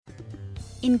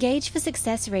Engage for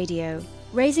Success Radio,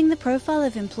 raising the profile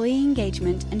of employee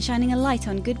engagement and shining a light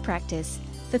on good practice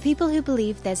for people who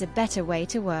believe there's a better way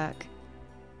to work.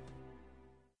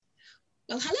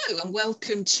 Well, hello and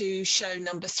welcome to show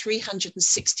number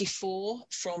 364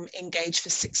 from Engage for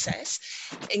Success.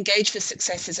 Engage for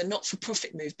Success is a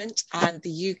not-for-profit movement and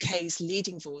the UK's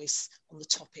leading voice on the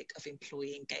topic of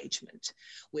employee engagement.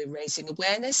 We're raising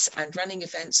awareness and running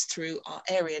events through our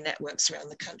area networks around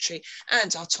the country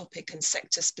and our topic and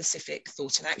sector-specific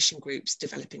thought and action groups,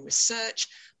 developing research,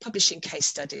 publishing case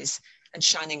studies, and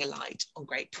shining a light on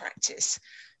great practice.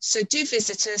 So do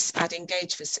visit us at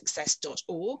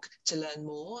engageforsuccess.org to learn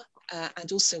more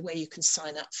and also where you can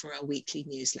sign up for our weekly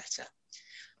newsletter.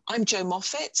 I'm Jo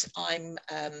Moffatt. I'm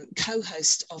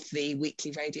co-host of the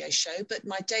weekly radio show, but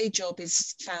my day job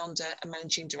is founder and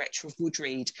managing director of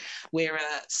Woodreed. We're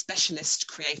a specialist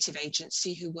creative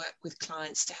agency who work with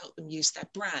clients to help them use their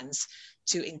brands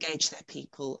to engage their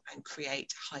people and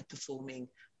create high-performing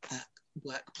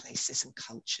workplaces and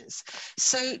cultures.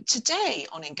 So today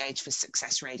on Engage for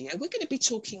Success Radio, we're going to be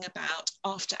talking about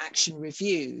after action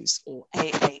reviews, or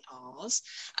AARs,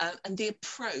 and the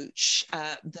approach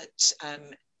that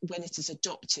when it is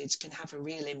adopted can have a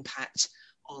real impact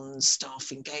on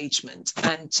staff engagement.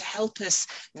 And to help us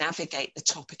navigate the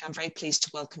topic, I'm very pleased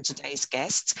to welcome today's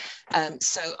guests.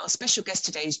 So our special guest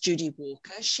today is Judy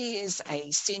Walker. She is a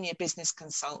senior business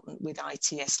consultant with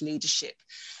ITS Leadership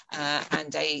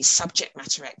and a subject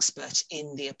matter expert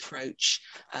in the approach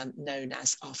known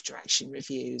as after action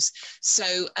reviews.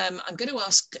 So I'm going to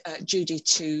ask Judy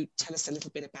to tell us a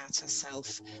little bit about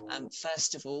herself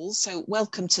first of all. So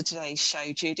welcome to today's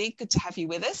show, Judy. Good to have you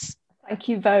with us. Thank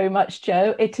you very much,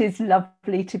 Jo. It is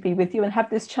lovely to be with you and have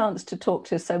this chance to talk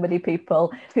to so many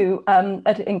people who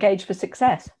engage for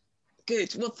success.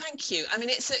 Good. Well, thank you. I mean,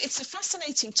 it's a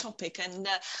fascinating topic, and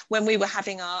when we were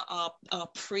having our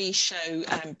pre-show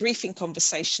briefing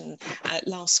conversation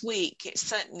last week, it's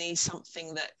certainly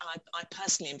something that I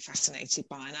personally am fascinated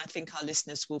by, and I think our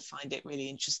listeners will find it really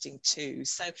interesting too.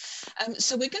 So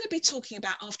we're going to be talking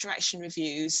about after action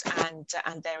reviews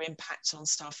and their impact on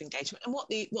staff engagement and what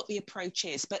the approach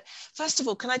is. But first of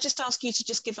all, can I just ask you to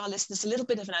just give our listeners a little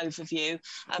bit of an overview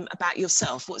about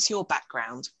yourself? What's your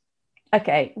background?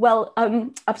 Okay, well,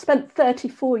 I've spent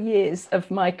 34 years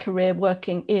of my career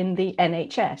working in the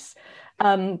NHS.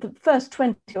 The first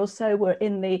 20 or so were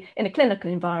in a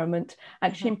clinical environment,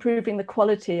 actually improving the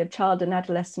quality of child and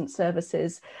adolescent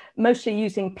services, mostly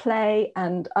using play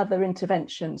and other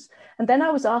interventions. And then I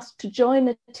was asked to join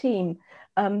a team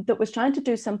that was trying to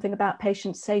do something about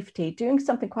patient safety, doing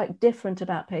something quite different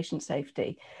about patient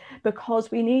safety,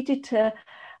 because we needed to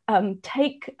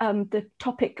take the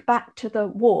topic back to the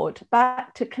ward,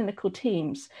 back to clinical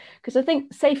teams, because I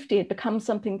think safety had become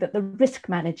something that the risk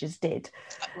managers did,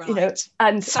 right. You know,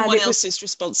 and someone else's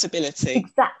responsibility.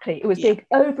 Exactly, it was being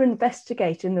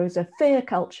over-investigated. There was a fear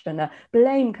culture and a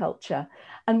blame culture,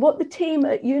 and what the team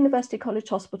at University College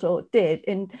Hospital did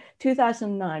in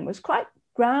 2009 was quite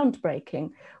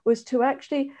groundbreaking, was to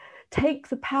actually take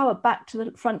the power back to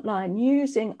the front line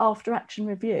using after action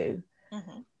review.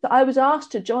 So I was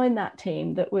asked to join that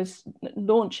team that was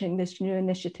launching this new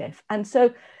initiative. And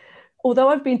so, although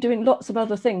I've been doing lots of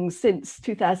other things since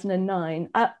 2009,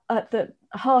 at the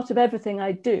heart of everything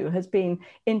I do has been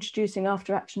introducing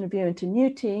after action review into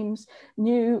new teams,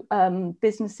 new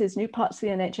businesses, new parts of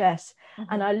the NHS.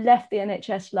 And I left the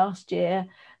NHS last year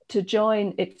to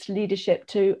join its leadership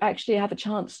to actually have a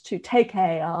chance to take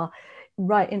AAR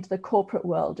right into the corporate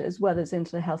world as well as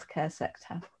into the healthcare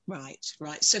sector. Right.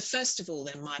 So first of all,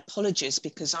 then, my apologies,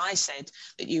 because I said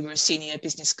that you were a senior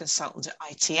business consultant at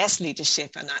ITS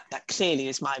Leadership, and that clearly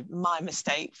is my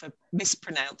mistake for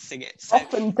mispronouncing it. So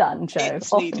often done, Jo.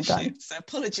 It's often leadership. Done. So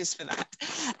apologies for that.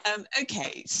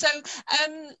 Okay. So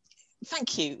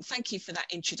thank you for that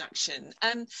introduction.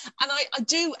 And I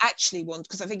do actually want,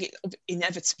 because I think it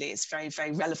inevitably is very,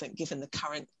 very relevant given the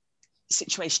current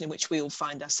situation in which we all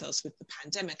find ourselves with the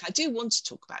pandemic. I do want to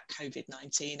talk about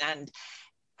COVID-19 and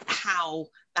how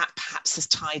that perhaps has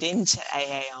tied into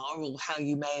AAR, or how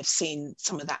you may have seen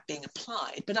some of that being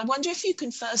applied. But I wonder if you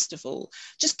can first of all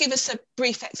just give us a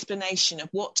brief explanation of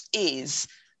what is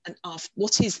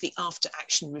the after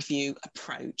action review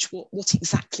approach. What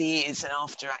exactly is an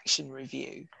after action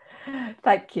review?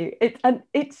 Thank you. It's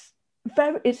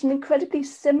an incredibly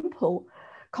simple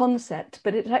concept,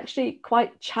 but it's actually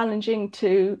quite challenging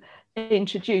to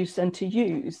introduce and to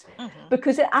use,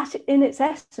 because in its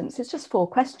essence, it's just 4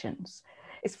 questions.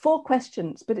 It's 4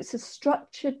 questions, but it's a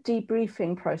structured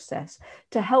debriefing process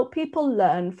to help people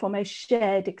learn from a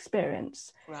shared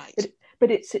experience. Right.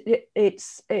 but its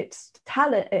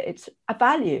talent, its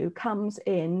value comes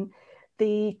in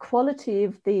the quality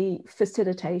of the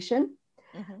facilitation.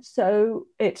 So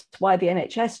it's why the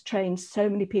NHS trains so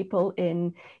many people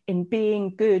in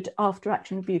being good after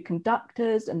action review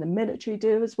conductors, and the military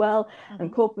do as well,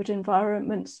 and corporate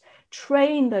environments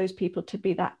train those people to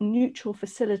be that neutral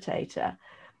facilitator.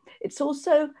 It's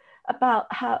also about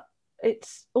how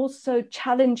it's also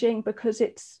challenging, because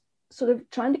it's sort of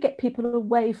trying to get people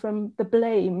away from the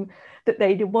blame that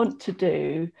they want to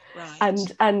do,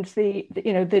 and the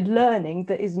the learning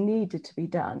that is needed to be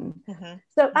done.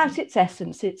 So at its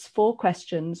essence, it's 4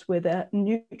 questions with a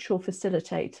neutral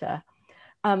facilitator,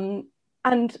 and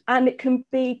it can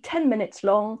be 10 minutes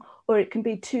long, or it can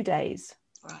be 2 days.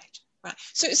 Right.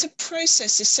 So it's a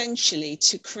process essentially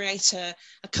to create a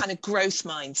kind of growth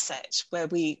mindset where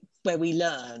we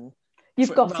learn.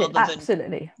 You've got it,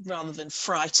 absolutely. Rather than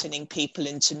frightening people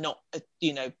into not,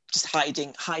 just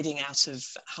hiding out of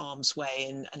harm's way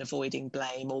and avoiding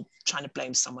blame, or trying to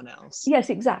blame someone else. Yes,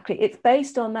 exactly. It's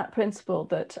based on that principle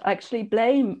that actually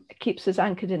blame keeps us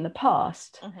anchored in the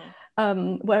past,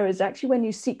 whereas actually when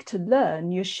you seek to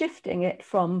learn, you're shifting it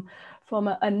from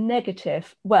a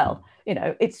negative. Well,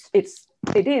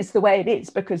 it is the way it is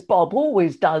because Bob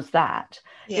always does that.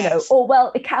 Yes. Or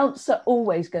well, accounts are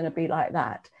always going to be like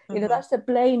that. That's the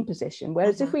blame position.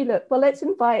 Whereas if we look, well, let's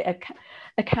invite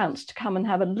accounts to come and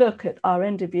have a look at our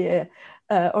end of year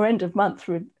or end of month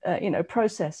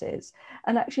processes,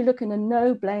 and actually look in a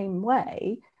no blame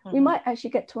way. We might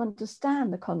actually get to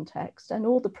understand the context and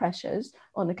all the pressures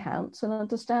on accounts, and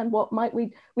understand what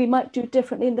we might do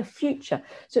differently in the future.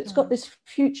 So it's got this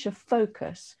future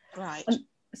focus. Right. And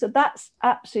so that's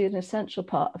absolutely an essential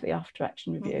part of the after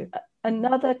action review.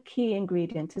 Another key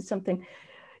ingredient is something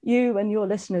you and your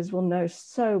listeners will know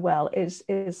so well, is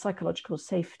psychological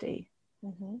safety.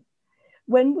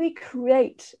 When we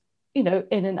create, in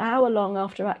an hour-long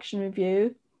after action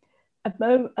review,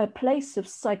 a place of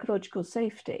psychological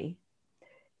safety,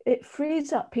 it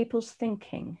frees up people's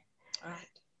thinking.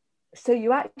 Right. So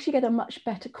you actually get a much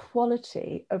better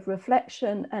quality of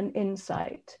reflection and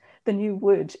insight than you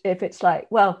would if it's like,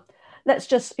 well, let's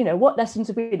just, what lessons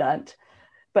have we learned?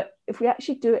 But if we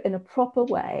actually do it in a proper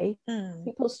way,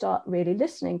 people start really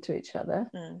listening to each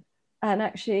other and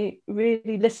actually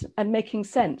really listen and making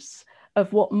sense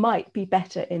of what might be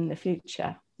better in the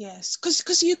future. Yes,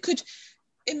 because you could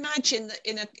imagine that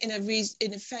in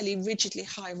a fairly rigidly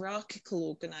hierarchical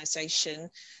organisation,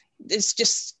 there's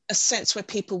just a sense where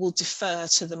people will defer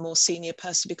to the more senior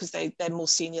person because they're more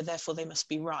senior, therefore they must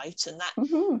be right. And that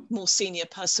more senior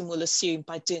person will assume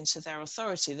by dint of their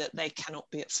authority that they cannot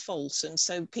be at fault. And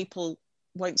so people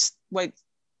won't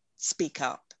speak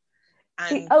up.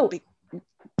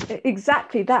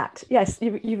 Exactly that. Yes,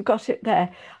 you've got it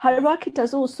there. Hierarchy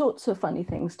does all sorts of funny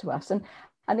things to us. And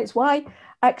it's why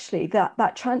actually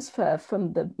that transfer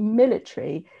from the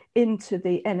military into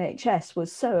the NHS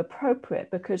was so appropriate,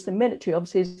 because the military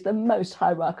obviously is the most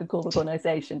hierarchical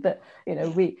organisation that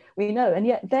we know, and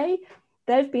yet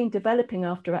they've been developing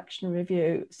after action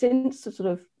review since the sort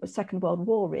of Second World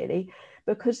War, really,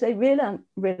 because they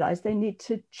realised they need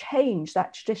to change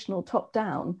that traditional top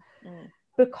down,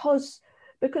 because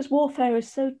warfare is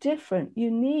so different.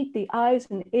 You need the eyes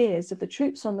and ears of the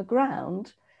troops on the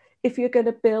ground if you're going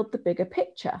to build the bigger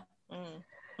picture.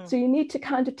 So you need to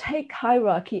kind of take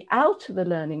hierarchy out of the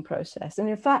learning process. And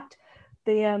in fact,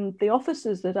 the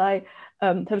officers that I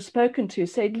have spoken to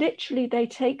say literally they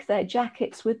take their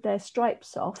jackets with their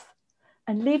stripes off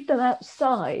and leave them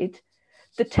outside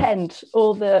the tent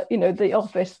or the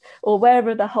office or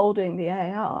wherever they're holding the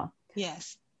AAR.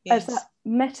 Yes. As that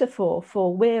metaphor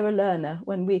for we're a learner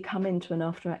when we come into an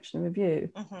after action review.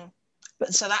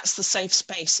 But so that's the safe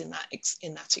space in that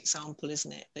example,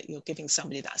 isn't it? That you're giving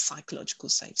somebody that psychological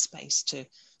safe space to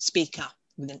speak up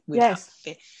without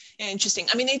fear. Yeah, interesting.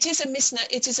 I mean, it is a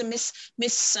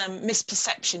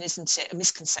misperception, isn't it? A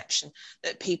misconception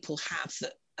that people have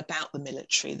about the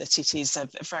military, that it is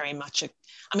very much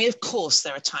I mean, of course,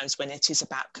 there are times when it is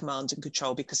about command and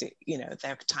control, because there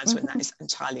are times when that is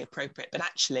entirely appropriate. But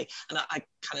actually, and I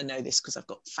kind of know this because I've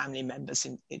got family members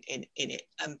in it.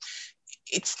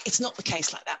 It's not the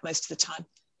case like that most of the time.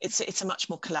 It's a much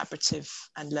more collaborative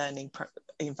and learning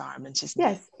environment, isn't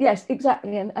it? Yes,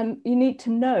 exactly. And you need to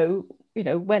know,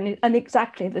 when, and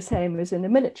exactly the same as in the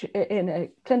military, in a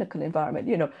clinical environment.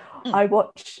 I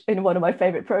watch, in one of my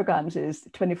favorite programs is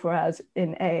 24 Hours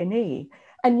in A&E,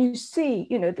 and you see,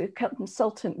 the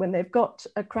consultant, when they've got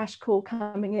a crash call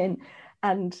coming in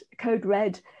and code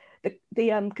red,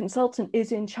 the consultant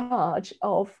is in charge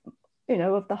of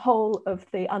of the whole of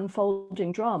the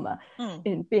unfolding drama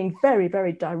in being very,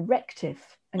 very directive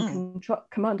and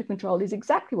command and control is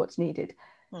exactly what's needed.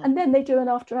 And then they do an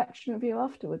after action review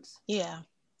afterwards.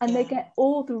 And they get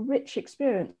all the rich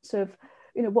experience of,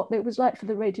 what it was like for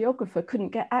the radiographer couldn't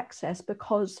get access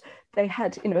because they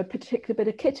had, a particular bit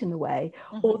of kit in the way,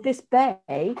 or this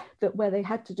bay that where they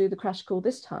had to do the crash call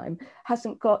this time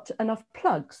hasn't got enough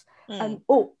plugs, and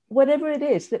or whatever it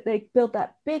is, that they build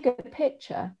that bigger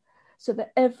picture so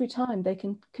that every time they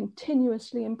can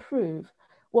continuously improve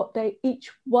what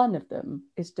each one of them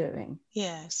is doing.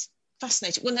 Yes.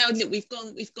 Fascinating. Well, now look, we've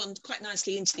gone quite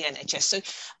nicely into the NHS. So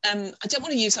I don't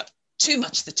want to use up too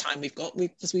much of the time we've got,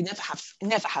 because we never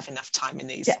have enough time in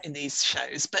these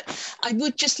shows. But I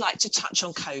would just like to touch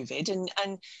on COVID,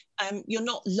 and you're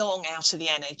not long out of the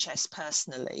NHS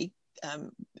personally,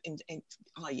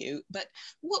 are you? But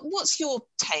what's your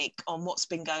take on what's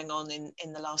been going on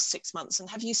in the last 6 months? And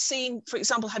have you seen, for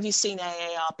example,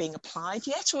 AAR being applied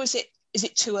yet, or is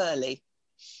it too early?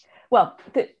 Well,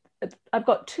 I've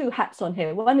got two hats on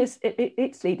here. One is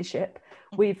it's leadership.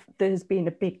 There's been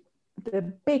a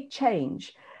big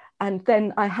change, and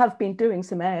then I have been doing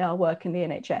some AAR work in the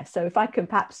NHS. So if I can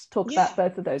perhaps talk about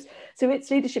both of those. So its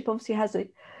leadership obviously has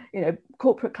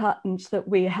corporate clients that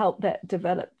we help that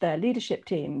develop their leadership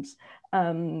teams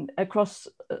across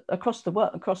the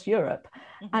world, across Europe,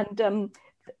 and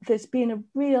there's been a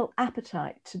real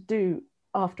appetite to do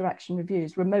after action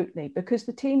reviews remotely because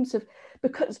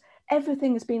because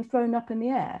everything has been thrown up in the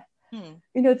air.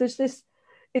 There's this,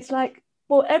 it's like,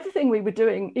 well, everything we were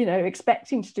doing,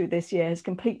 expecting to do this year has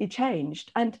completely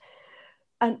changed. And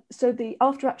so the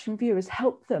after action review has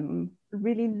helped them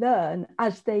really learn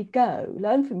as they go,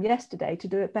 learn from yesterday to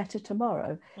do it better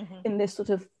tomorrow in this sort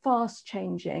of fast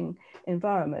changing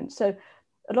environment. So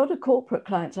a lot of corporate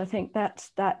clients, I think that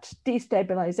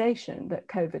destabilization that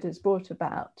COVID has brought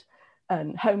about,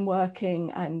 and home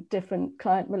working and different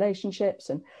client relationships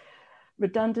and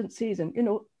redundancies, and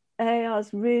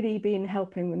AAR's really been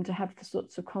helping them to have the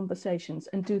sorts of conversations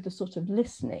and do the sort of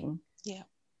listening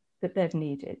that they've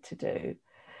needed to do.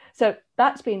 So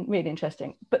that's been really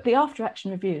interesting. But the after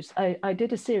action reviews, I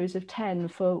did a series of 10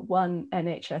 for one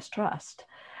NHS trust,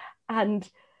 and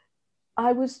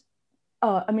it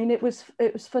was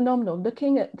phenomenal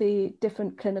looking at the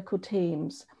different clinical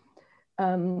teams.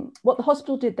 What the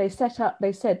hospital did, they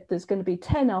said there's going to be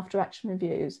 10 after action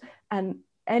reviews, and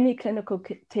any clinical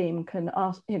team can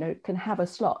have a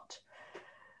slot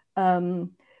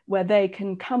where they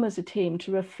can come as a team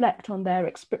to reflect on their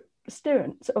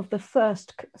experience of the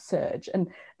first surge, and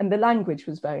the language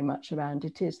was very much around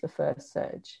it is the first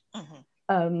surge,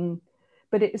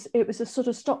 but it was a sort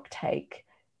of stock take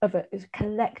of it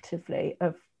collectively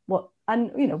of what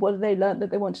have they learned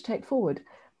that they want to take forward.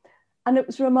 And it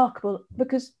was remarkable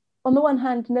because on the one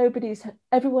hand,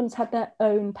 everyone's had their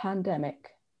own pandemic.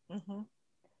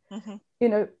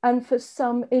 And for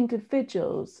some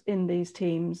individuals in these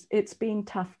teams, it's been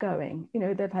tough going.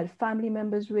 They've had family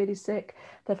members really sick.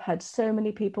 They've had so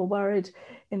many people worried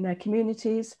in their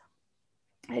communities.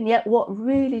 And yet what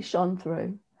really shone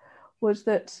through was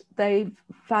that they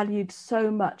valued so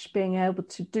much being able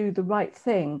to do the right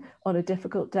thing on a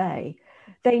difficult day.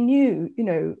 They knew,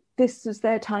 this was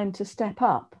their time to step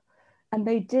up, and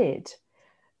they did.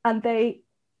 And they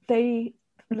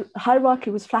hierarchy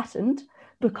was flattened,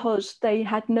 because they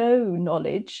had no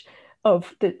knowledge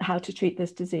of how to treat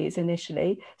this disease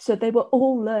initially. So they were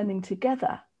all learning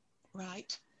together.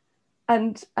 Right.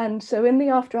 And so in the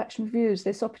after action reviews,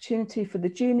 this opportunity for the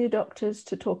junior doctors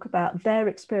to talk about their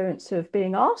experience of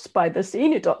being asked by the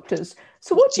senior doctors.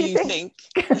 So what do you think?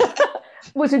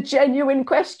 Was a genuine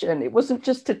question. It wasn't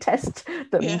just to test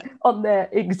them on their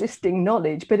existing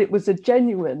knowledge, but it was a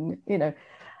genuine,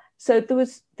 So there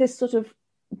was this sort of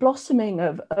blossoming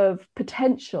of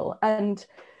potential, and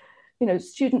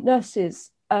student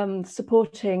nurses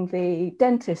supporting the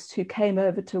dentists who came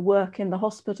over to work in the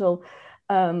hospital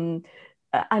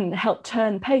and help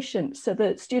turn patients, so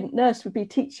the student nurse would be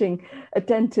teaching a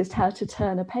dentist how to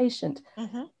turn a patient.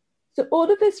 So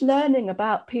all of this learning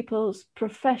about people's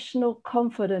professional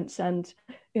confidence and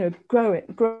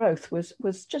growth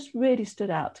was just really stood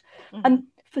out. And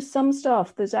for some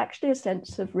staff, there's actually a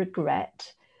sense of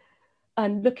regret.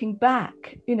 And looking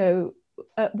back,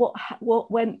 at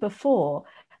what went before,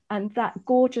 and that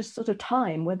gorgeous sort of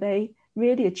time where they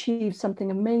really achieved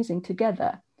something amazing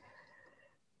together.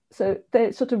 So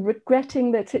they're sort of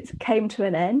regretting that it came to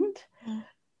an end.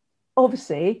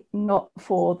 Obviously, not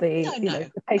for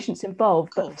the patients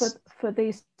involved, but for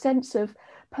the sense of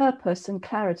purpose and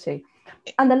clarity,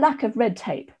 and the lack of red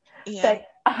tape.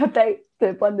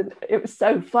 it was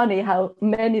so funny how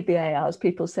many of the AARs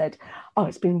people said, oh,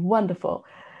 it's been wonderful.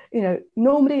 You know,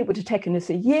 normally it would have taken us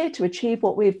a year to achieve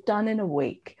what we've done in a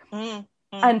week.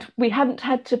 And we haven't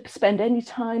had to spend any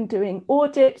time doing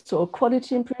audits or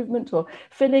quality improvement or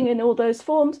filling in all those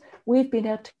forms. We've been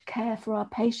able to care for our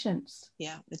patients.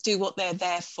 Yeah, do what they're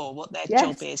there for, what their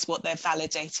job is, what they're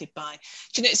validated by.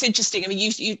 Do you know, it's interesting. I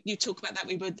mean, you talk about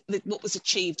that, what was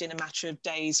achieved in a matter of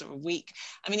days or a week.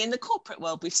 I mean, in the corporate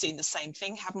world, we've seen the same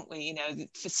thing, haven't we? You know,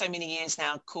 for so many years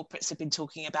now, corporates have been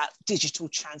talking about digital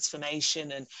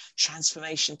transformation and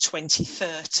transformation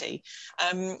 2030.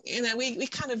 You know, we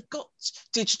kind of got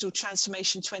digital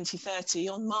transformation 2030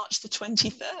 on March the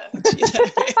 23rd. You know,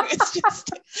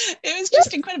 it was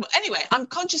just incredible. Anyway, I'm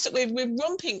conscious that we're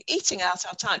eating out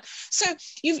our time. So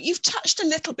you've touched a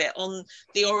little bit on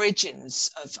the origins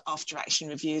of after action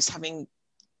reviews having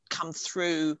come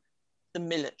through the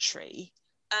military.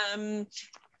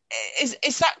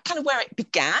 Is that kind of where it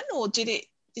began, or did it?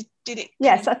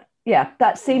 Yes.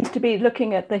 That seems to be,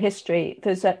 looking at the history,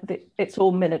 it's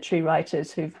all military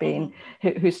writers who've been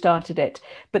who started it,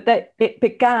 but it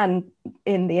began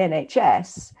in the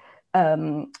NHS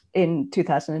in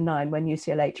 2009 when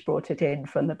UCLH brought it in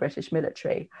from the British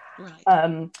military.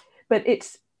 Right. But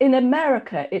it's in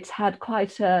America, it's had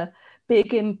quite a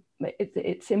big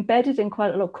it's embedded in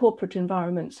quite a lot of corporate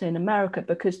environments in America,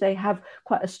 because they have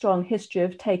quite a strong history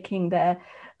of taking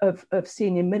of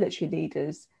senior military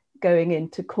leaders going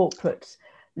into corporate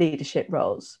leadership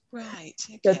roles. Right.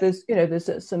 Okay. So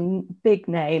there's some big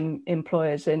name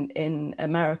employers in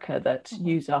America that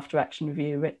use after action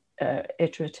review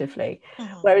iteratively,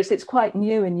 whereas it's quite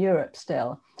new in Europe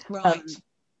still. Right.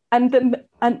 And the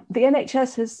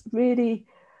NHS has really,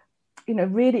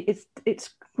 it's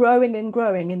growing and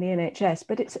growing in the NHS,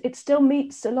 but it still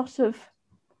meets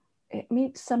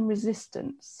some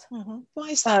resistance. Why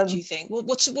is that, do you think? What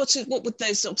would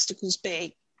those obstacles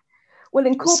be? Well,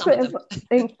 in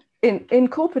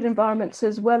corporate environments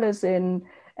as well as in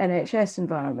NHS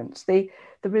environments, the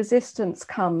resistance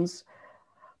comes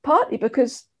partly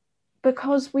because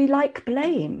we like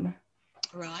blame.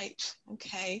 Right.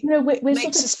 Okay. It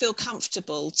makes us feel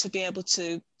comfortable to be able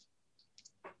to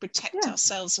protect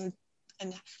ourselves and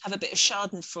have a bit of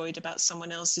Schadenfreude about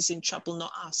someone else is in trouble,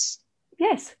 not us.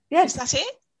 Yes. Is that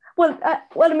it? Well,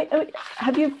 I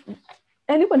mean,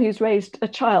 anyone who's raised a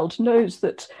child knows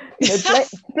that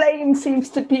blame seems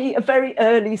to be a very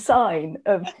early sign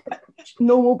of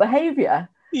normal behaviour.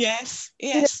 Yes.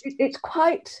 It's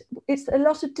a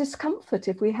lot of discomfort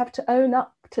if we have to own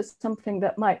up to something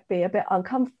that might be a bit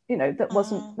uncomfortable, that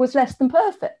was less than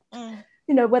perfect.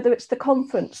 Whether it's the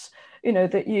conference,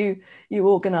 that you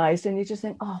organised and you just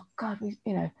think, oh God,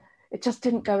 it just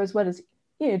didn't go as well as,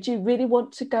 do you really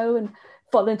want to go and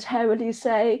voluntarily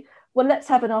say, well, let's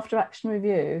have an after action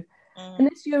review,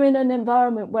 unless you're in an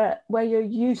environment where you're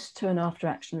used to an after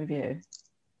action review.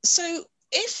 So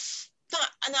if that,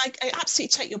 and I absolutely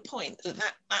take your point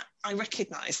that I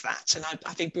recognise that, and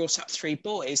I've been brought up 3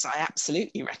 boys, I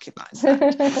absolutely recognise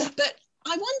that. But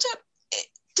I wonder,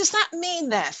 does that mean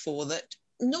therefore that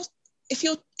not if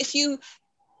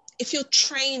you're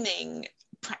training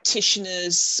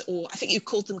practitioners, or I think you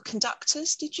called them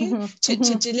conductors, did you, to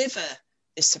deliver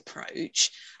this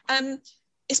approach,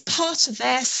 is part of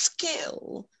their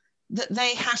skill that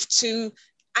they have to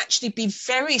actually be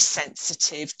very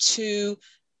sensitive to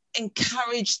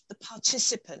encourage the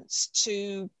participants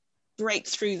to break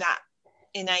through that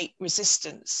innate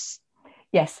resistance?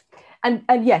 Yes, and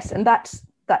that's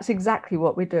exactly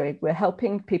what we're doing. We're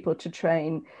helping people to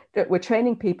train. We're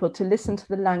training people to listen to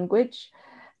the language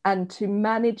and to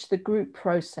manage the group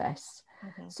process.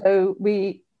 So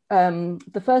we.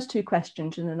 The first 2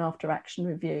 questions in an after action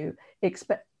review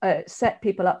set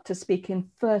people up to speak in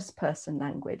first person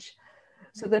language.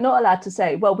 So they're not allowed to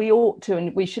say, well, we ought to,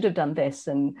 and we should have done this,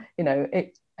 and,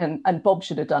 and Bob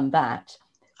should have done that.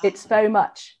 It's very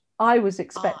much, I was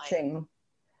expecting,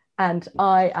 and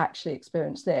I actually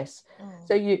experienced this.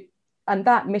 And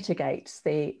that mitigates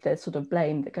the sort of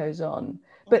blame that goes on.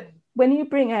 But when you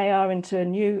bring AAR into a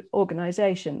new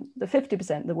organisation, the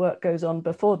 50% of the work goes on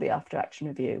before the after action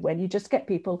review, when you just get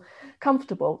people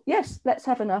comfortable. Yes, let's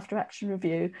have an after action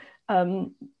review.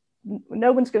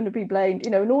 No one's going to be blamed,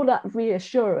 and all that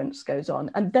reassurance goes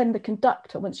on. And then the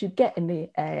conductor, once you get in the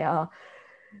AAR,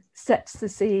 sets the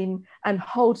scene and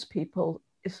holds people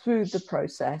through the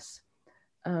process,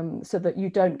 so that you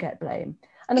don't get blame.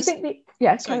 And I think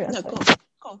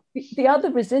the other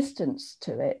resistance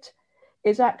to it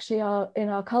is actually in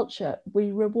our culture,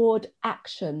 we reward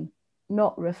action,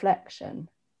 not reflection.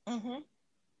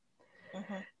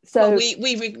 So well,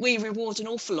 we reward an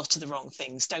awful lot of the wrong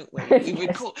things, don't we?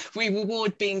 We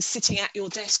reward being sitting at your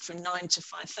desk from 9 to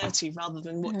 5:30 rather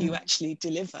than what you actually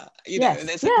deliver.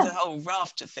 There's a whole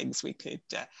raft of things we could.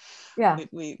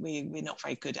 We're not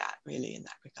very good at, really, in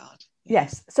that regard.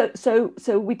 Yes.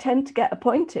 So we tend to get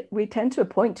appointed. We tend to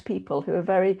appoint people who are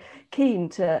very keen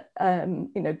to,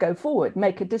 go forward,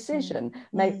 make a decision,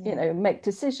 make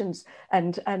decisions,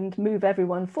 and move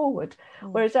everyone forward.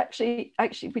 Whereas actually,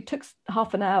 we took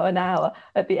half an hour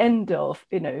at the end of,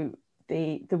 the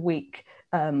week,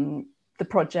 the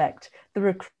project, the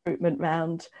recruitment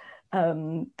round,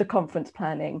 the conference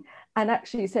planning, and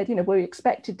actually said, we're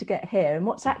expected to get here, and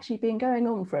what's actually been going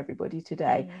on for everybody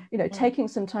today. Taking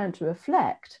some time to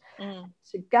reflect,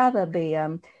 to gather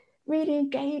the really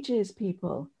engages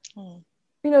people.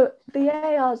 The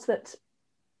AARs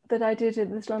that I did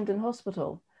in this London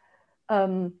hospital,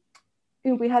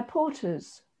 we had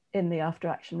porters in the after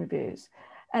action reviews,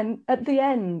 and at the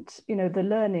end, the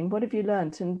learning, what have you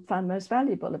learnt and found most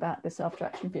valuable about this after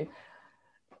action review?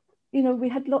 We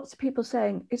had lots of people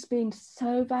saying it's been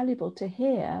so valuable to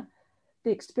hear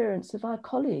the experience of our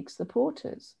colleagues, the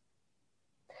porters.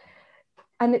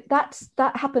 And that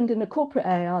happened in a corporate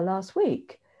AAR last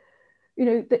week.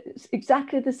 It's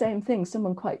exactly the same thing.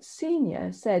 Someone quite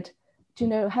senior said,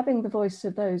 having the voice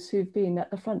of those who've been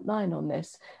at the front line on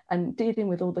this and dealing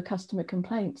with all the customer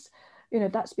complaints,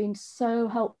 that's been so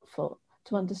helpful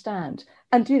to understand.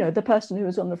 And, the person who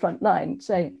was on the front line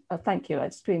saying, oh, thank you,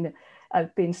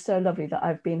 I've been so lovely that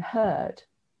I've been heard.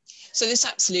 So this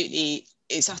absolutely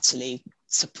is utterly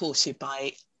supported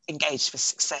by Engage for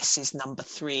Success's number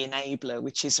 3 enabler,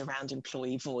 which is around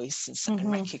employee voice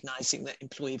and recognising that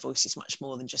employee voice is much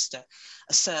more than just a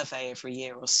survey every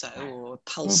year or so, or a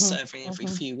pulse survey every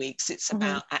few weeks. It's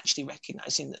about actually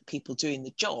recognising that people doing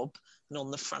the job and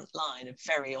on the front line have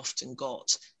very often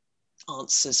got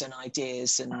answers and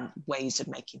ideas and ways of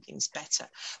making things better.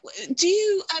 Do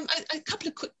you a couple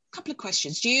of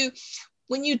questions? Do you,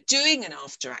 when you're doing an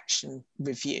after action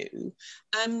review,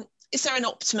 is there an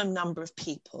optimum number of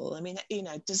people? I mean,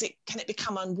 can it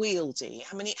become unwieldy?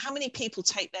 How many people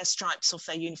take their stripes off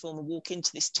their uniform and walk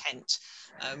into this tent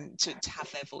to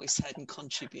have their voice heard and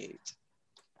contribute?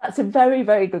 That's a very,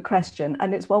 very good question,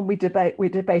 and it's one we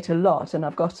debate a lot. And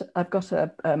I've got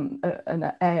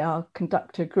an AAR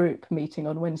Conductor group meeting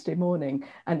on Wednesday morning,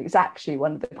 and it's actually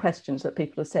one of the questions that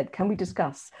people have said: can we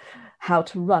discuss how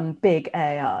to run big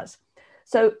AARs?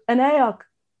 So an AAR,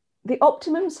 the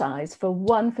optimum size for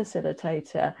one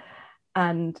facilitator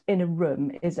and in a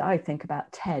room is, I think,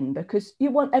 about 10, because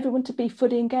you want everyone to be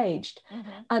fully engaged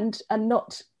and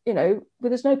not,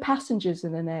 there's no passengers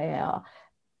in an AAR.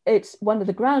 It's one of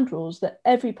the ground rules that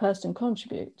every person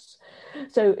contributes.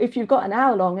 So if you've got an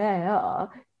hour-long AAR,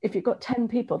 if you've got 10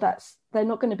 people, they're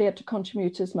not going to be able to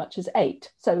contribute as much as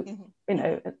 8. So,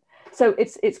 so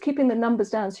it's keeping the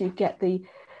numbers down so you get the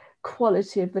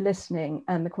quality of the listening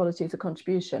and the quality of the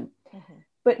contribution.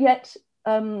 But yet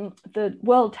the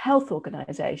World Health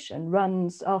Organization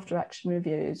runs after action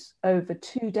reviews over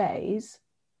 2 days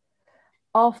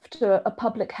after a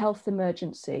public health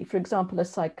emergency, for example, a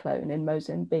cyclone in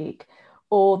Mozambique,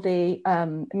 or the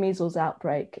measles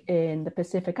outbreak in the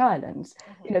Pacific Islands.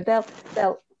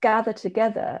 They'll gather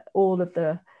together all of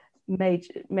the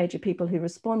major people who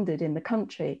responded in the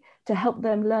country to help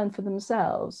them learn for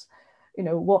themselves,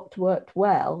 what worked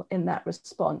well in that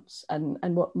response and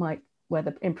where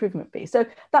the improvement be. So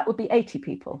that would be 80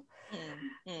 people.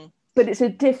 But it's a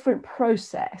different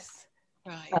process.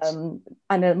 Right.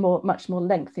 And a much more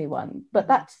lengthy one, but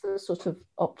that's the sort of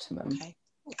optimum. Okay.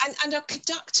 And are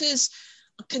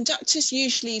conductors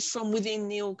usually from within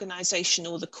the organisation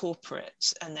or the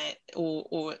corporate, and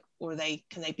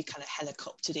can they be kind of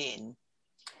helicoptered in,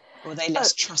 or are they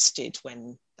less trusted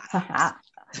when that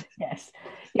happens?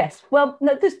 Yes. Well,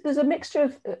 no, there's a mixture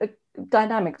of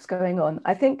dynamics going on.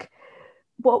 I think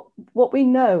what we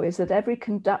know is that every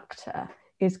conductor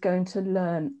is going to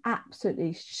learn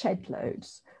absolutely shed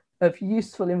loads of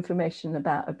useful information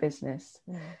about a business.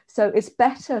 So it's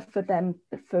better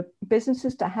for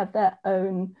businesses to have their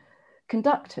own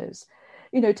conductors,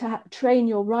 to train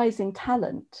your rising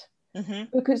talent.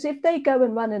 Because if they go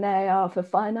and run an AAR for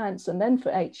finance and then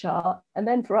for HR and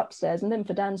then for upstairs and then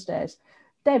for downstairs,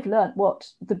 they've learnt what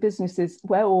the business is,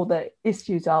 where all the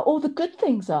issues are, all the good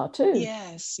things are too.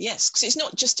 Yes, because it's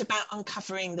not just about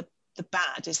uncovering the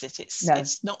bad, is it?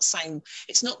 It's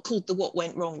not called the what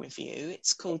went wrong review,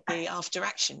 it's called the after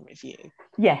action review.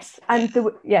 Yes, and there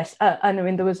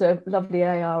was a lovely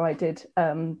AAR I did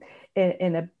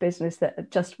in a business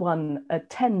that just won a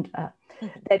tender.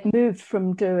 They'd moved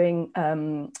from doing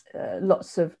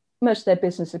lots of most of their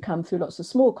business had come through lots of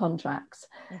small contracts,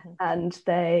 and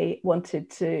they'd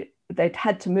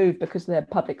had to move because their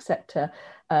public sector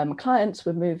clients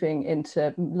were moving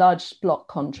into large block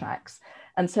contracts.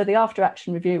 And so the after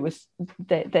action review was,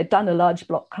 they'd done a large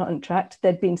block contract,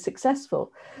 they'd been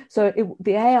successful. So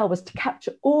the AAR was to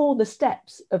capture all the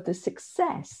steps of the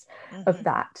success of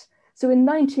that. So in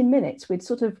 90 minutes, we'd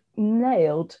sort of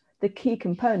nailed the key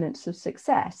components of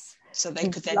success. So they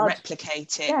could then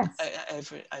replicate it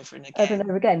over and again. Over and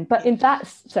over again. But in that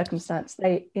circumstance,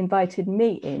 they invited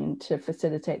me in to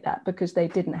facilitate that because they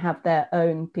didn't have their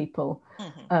own people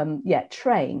yet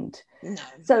trained. No,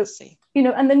 so,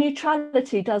 and the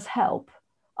neutrality does help.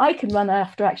 I can run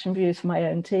after action reviews for my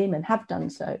own team and have done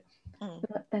so,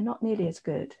 but they're not nearly as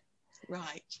good.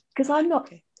 Right. Because I'm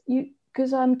not,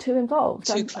 because I'm too involved.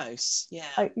 Too close,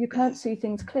 you can't see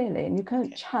things clearly and you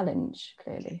can't challenge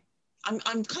clearly.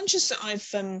 I'm conscious that I've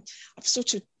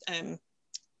sort of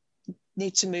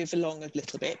need to move along a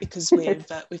little bit because we've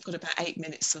got about 8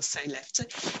 minutes or so left. So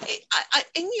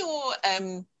in your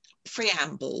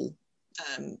preamble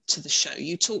to the show,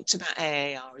 you talked about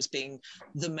AAR as being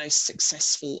the most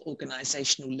successful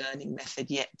organisational learning method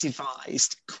yet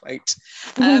devised, quote.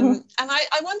 And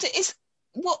I wonder,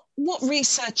 what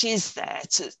research is there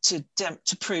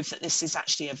to prove that this is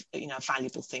actually a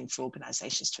valuable thing for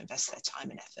organisations to invest their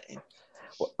time and effort in?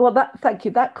 Well, thank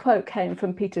you. That quote came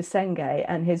from Peter Senge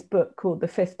and his book called The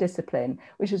Fifth Discipline,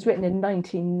 which was written in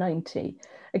 1990.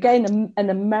 Again, an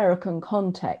American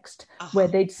context where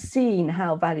they'd seen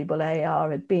how valuable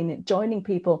AAR had been at joining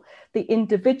people, the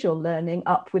individual learning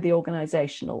up with the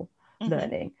organisational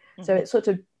learning. So it sort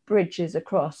of bridges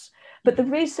across. But the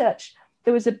research,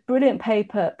 there was a brilliant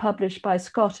paper published by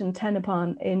Scott and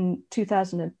Tenenbaum in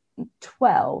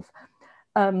 2012,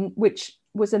 which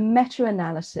was a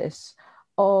meta-analysis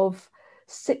of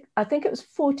I think it was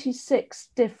 46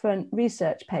 different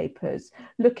research papers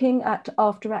looking at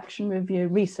after action review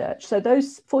research. So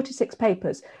those 46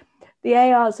 papers, the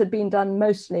AARs had been done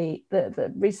mostly,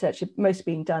 the research had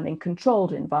mostly been done in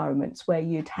controlled environments where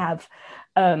you'd have,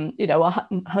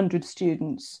 100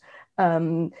 students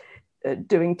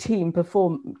doing team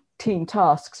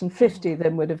tasks, and 50 of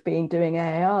them would have been doing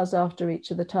AARs after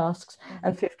each of the tasks,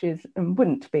 and 50 of them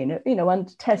wouldn't have been,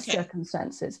 under test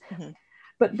circumstances.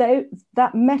 But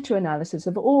that meta-analysis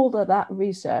of all of that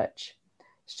research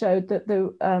showed that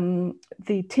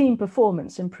the team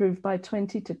performance improved by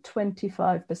 20 to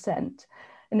 25%.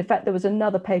 And in fact, there was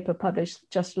another paper published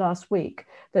just last week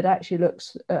that actually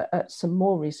looks at some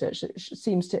more research that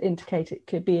seems to indicate it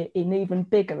could be an even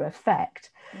bigger effect.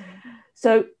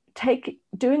 So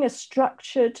doing a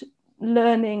structured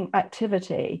learning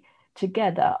activity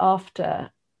together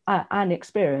after an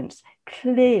experience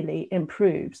clearly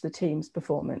improves the team's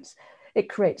performance. It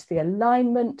creates the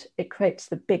alignment, it creates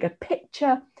the bigger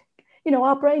picture.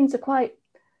 Our brains are quite,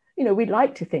 we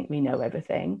like to think we know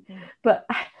everything, but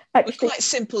actually, we're quite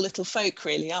simple little folk,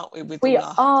 really, aren't we, with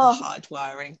our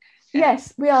hardwiring?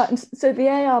 Yes, we are. And so the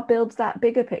AR builds that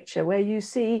bigger picture where you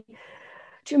see.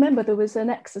 Do you remember there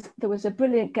was a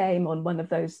brilliant game on one of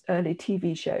those early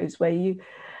TV shows where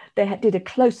they did a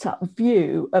close-up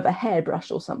view of a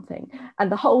hairbrush or something,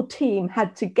 and the whole team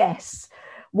had to guess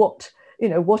what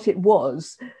it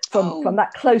was from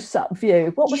that close-up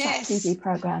view. What was that TV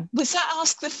program? Was that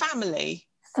Ask the Family?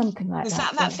 Something like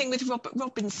that. Was that thing with Robert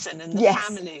Robinson and the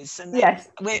families? And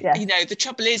the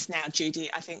trouble is now, Judy,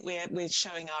 I think we're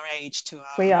showing our age to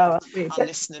our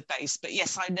listener base. But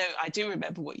yes, I do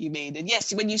remember what you mean. And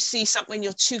yes, when you see something, when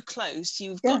you're too close,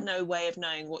 you've got no way of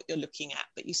knowing what you're looking at.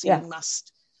 But you see, you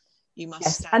must.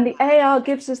 Yes. And the AR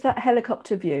gives us that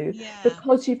helicopter view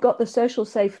because you've got the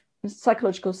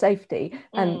psychological safety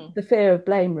and the fear of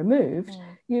blame removed.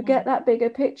 You get that bigger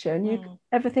picture, and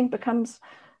everything becomes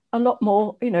a lot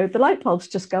more, the light bulbs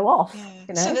just go off.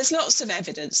 So there's lots of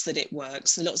evidence that it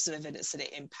works, and lots of evidence that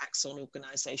it impacts on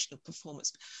organisational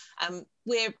performance.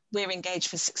 We're Engaged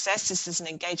for Success. This is an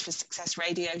Engaged for Success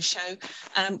radio show.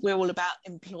 We're all about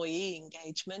employee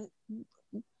engagement.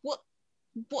 What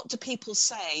do people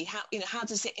say? How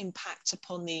does it impact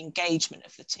upon the engagement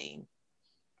of the team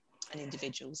and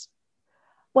individuals?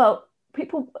 Well,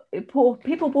 people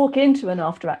walk into an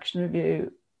after action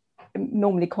review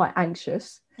normally quite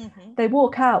anxious. They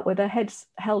walk out with their heads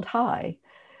held high.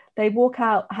 They walk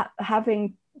out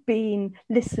having been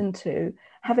listened to,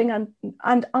 having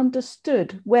and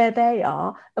understood where they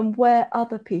are and where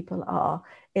other people are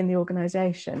in the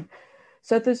organisation.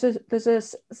 So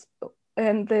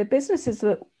and the businesses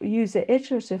that use it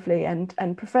iteratively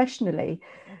and professionally,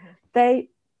 they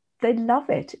love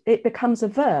it. It becomes a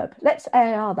verb. Let's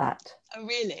AR that. Oh,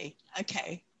 really?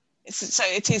 Okay. So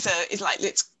it's like,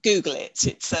 let's Google it.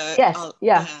 It's a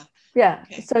yes, yeah.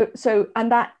 Okay. So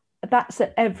and that's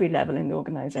at every level in the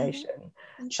organisation.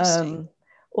 Interesting.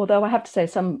 Although I have to say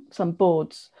some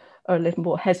boards are a little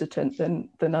more hesitant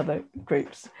than other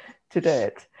groups to do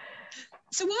it.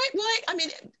 So why? I mean,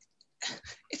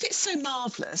 if it's so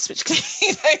marvellous, which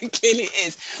clearly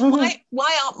is,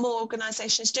 why aren't more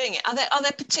organisations doing it? Are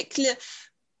there particular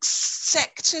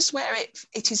sectors where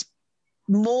it is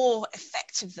more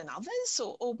effective than others,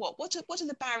 or what? What are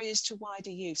the barriers to wider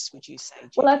use, would you say,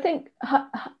 Judy? Well, I think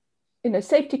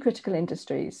safety critical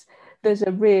industries, there's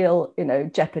a real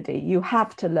jeopardy. You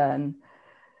have to learn,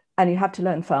 and you have to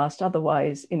learn fast.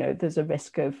 Otherwise, there's a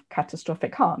risk of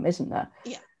catastrophic harm, isn't there?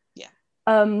 Yeah.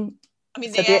 I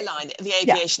mean, the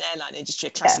aviation airline industry,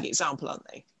 a classic example, aren't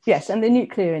they? Yes, and the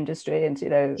nuclear industry, and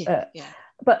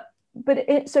but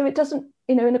it doesn't,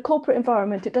 in a corporate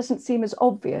environment, it doesn't seem as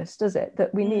obvious, does it,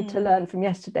 that we need to learn from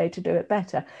yesterday to do it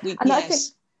better. I think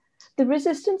the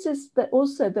resistance is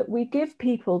that we give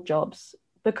people jobs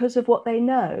because of what they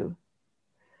know.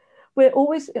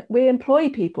 We employ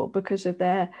people because of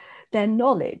their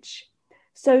knowledge.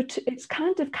 So it's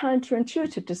kind of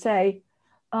counterintuitive to say,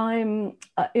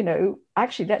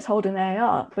 actually, let's hold an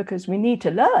AAR because we need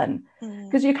to learn,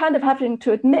 because you're kind of having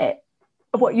to admit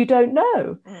what you don't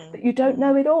know, that you don't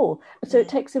know it all. So it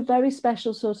takes a very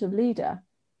special sort of leader,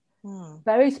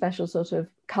 very special sort of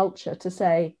culture to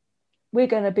say, we're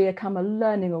going to become a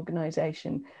learning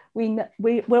organisation.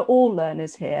 We're all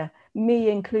learners here, me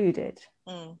included.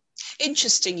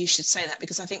 Interesting you should say that,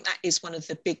 because I think that is one of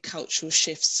the big cultural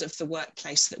shifts of the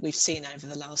workplace that we've seen over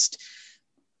the last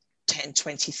 10,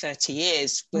 20, 30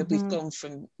 years, where we've gone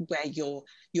from where your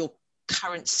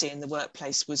currency in the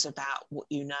workplace was about what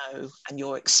you know and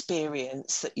your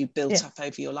experience that you built up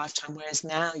over your lifetime, whereas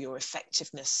now your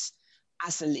effectiveness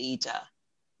as a leader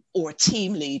or a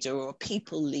team leader or a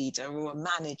people leader or a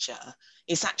manager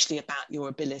is actually about your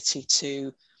ability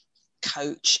to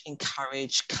coach,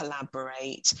 encourage,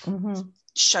 collaborate,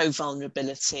 show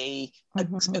vulnerability,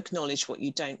 acknowledge what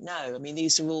you don't know. I mean,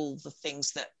 these are all the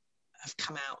things that have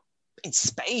come out in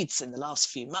spades in the last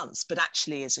few months, but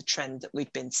actually is a trend that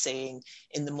we've been seeing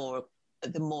in the more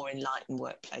enlightened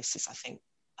workplaces, I think,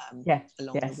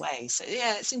 along the way. So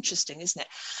it's interesting, isn't it?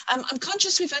 I'm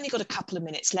conscious we've only got a couple of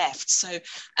minutes left. So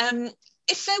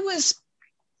if there was,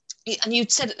 and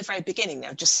you'd said at the very beginning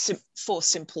now, just 4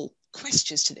 simple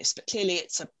questions to this, but clearly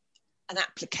it's an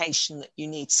application that you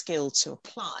need skill to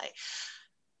apply.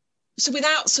 So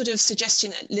without sort of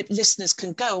suggesting that listeners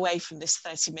can go away from this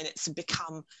 30 minutes and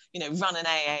become, run an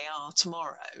AAR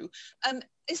tomorrow, are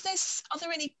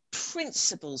there any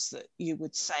principles that you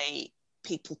would say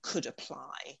people could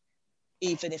apply,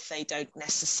 even if they don't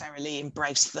necessarily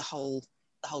embrace the whole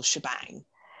shebang?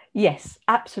 Yes,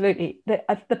 absolutely.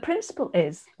 The principle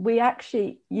is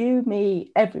you,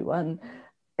 me, everyone,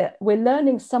 we're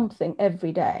learning something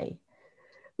every day.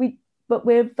 But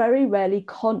we're very rarely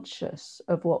conscious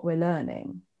of what we're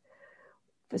learning.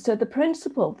 So the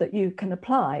principle that you can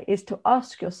apply is to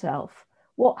ask yourself,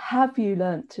 what have you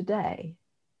learned today?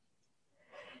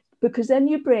 Because then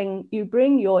you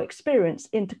bring your experience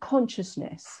into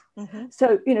consciousness.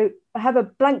 So, have a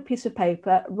blank piece of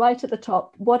paper, write at the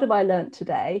top, what have I learned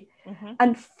today?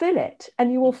 And fill it.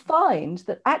 And you will find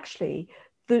that actually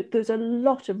there's a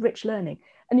lot of rich learning.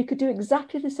 And you could do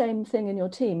exactly the same thing in your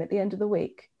team at the end of the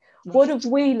week. Right. What have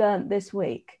we learned this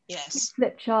week? Yes. Big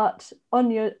flip chart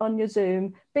on your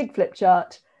Zoom, big flip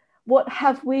chart. What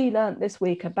have we learned this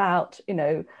week about,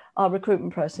 our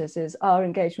recruitment processes, our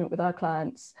engagement with our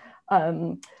clients,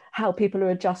 how people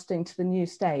are adjusting to the new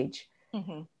stage?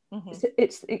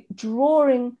 It's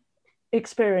drawing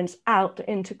experience out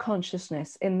into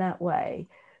consciousness in that way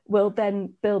will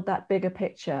then build that bigger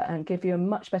picture and give you a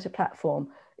much better platform,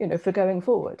 for going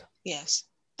forward. Yes.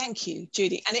 Thank you,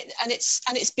 Judy. And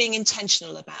it's being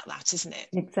intentional about that, isn't it?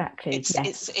 Exactly.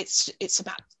 It's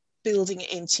about building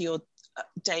it into your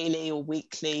daily or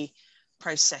weekly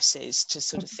processes to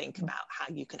sort of think about how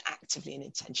you can actively and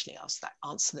intentionally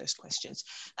answer those questions.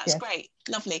 That's great.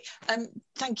 Lovely.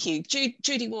 Thank you.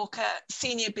 Judy Walker,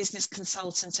 Senior Business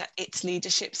Consultant at It's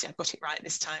Leadership. See, I got it right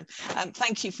this time.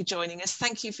 Thank you for joining us.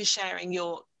 Thank you for sharing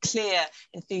your clear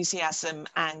enthusiasm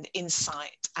and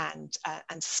insight and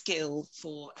skill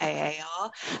for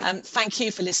AAR. Thank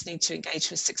you for listening to Engage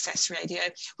for Success Radio.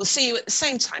 We'll see you at the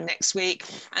same time next week.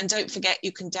 And don't forget,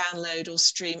 you can download or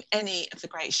stream any of the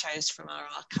great shows from our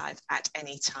archive at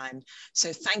any time.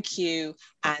 So thank you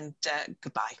and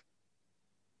goodbye.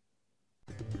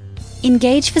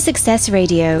 Engage for Success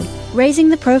Radio, raising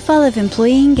the profile of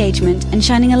employee engagement and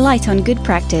shining a light on good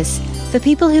practice for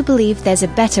people who believe there's a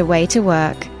better way to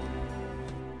work.